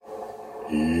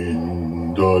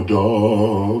In the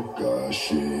dock a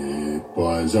ship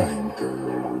was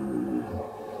anchored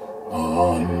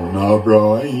on a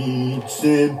bright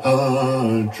St.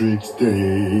 Patrick's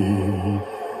Day.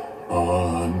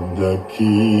 On the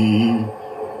quay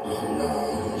a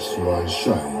lass was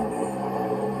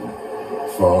shining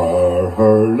for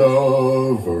her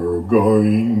lover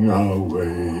going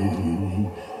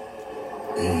away.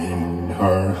 In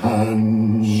her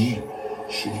hand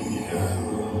she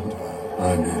held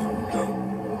an emblem,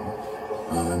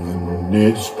 and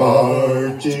its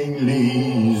parting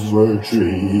leaves were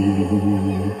three,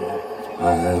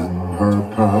 and her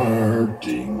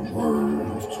parting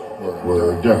words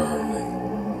were darling,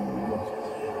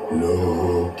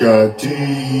 look at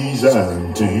these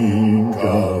and think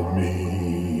of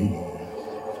me.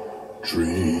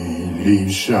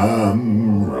 3-leaf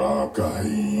shamrock, I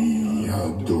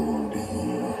adore thee.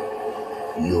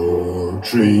 Your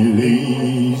 3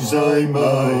 leaves I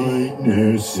might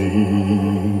ne'er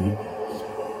see.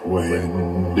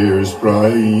 When there's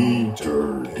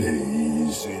brighter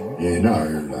days in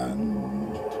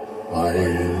Ireland,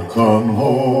 I'll come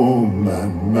home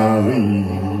and marry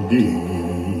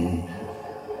thee.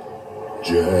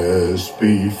 Just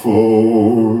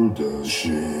before the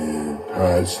ship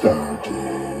had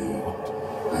started,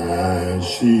 as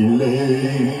she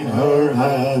laid her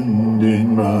hand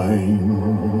in mine,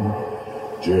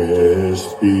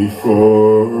 just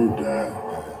before that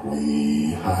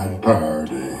we had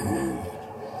parted,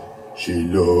 she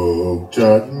looked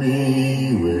at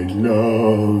me with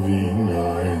loving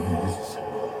eyes,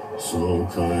 so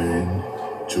kind.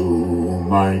 To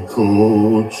my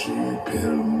coat she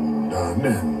pinned an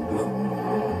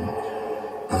emblem,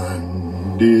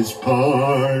 and its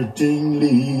parting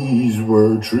leaves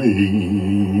were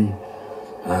 3,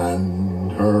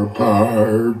 and her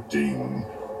parting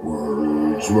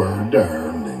words were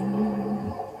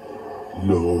darling,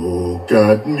 look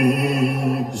at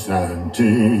me and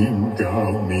think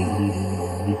of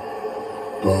me.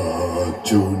 But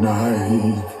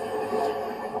tonight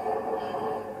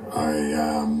I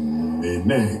am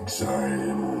in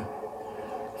exile,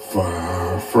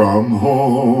 far from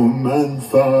home and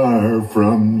far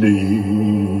from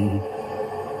thee.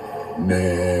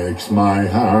 Next my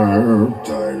heart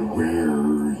I'll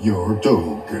wear your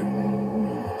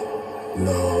token,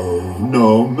 love,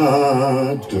 no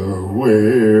matter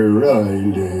where I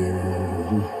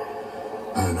live.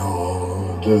 And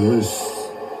although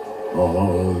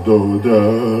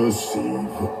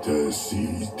the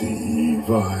seas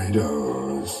divide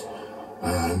us,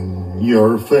 and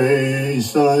your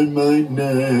face I might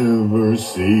never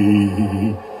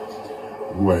see,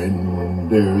 when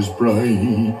there's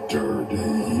brighter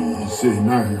days in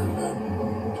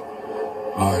Ireland,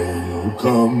 I'll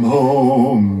come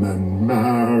home and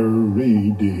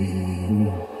marry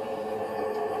thee.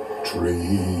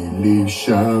 3-leaf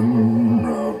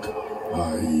shamrock,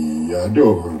 I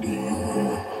adore thee.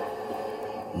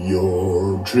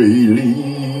 Your 3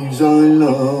 leaves I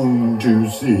long to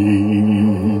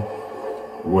see,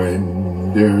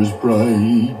 when there's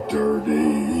brighter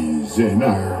days in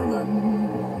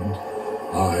Ireland,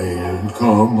 I'll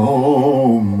come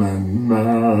home and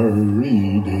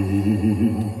marry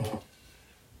thee.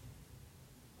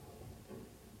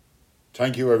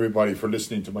 Thank you everybody for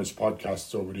listening to my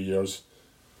podcasts over the years.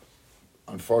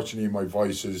 Unfortunately, my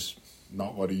voice is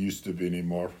not what it used to be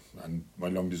anymore, and my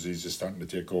lung disease is starting to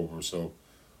take over, so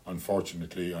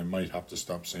unfortunately I might have to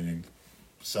stop singing,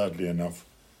 sadly enough.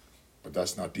 But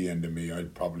that's not the end of me.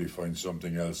 I'd probably find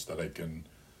something else that I can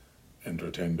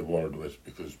entertain the world with,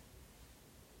 because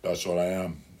that's what I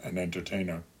am, an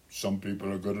entertainer. Some people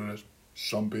are good at it,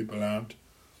 some people aren't.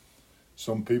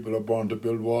 Some people are born to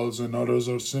build walls and others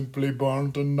are simply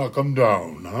born to knock them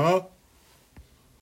down, huh?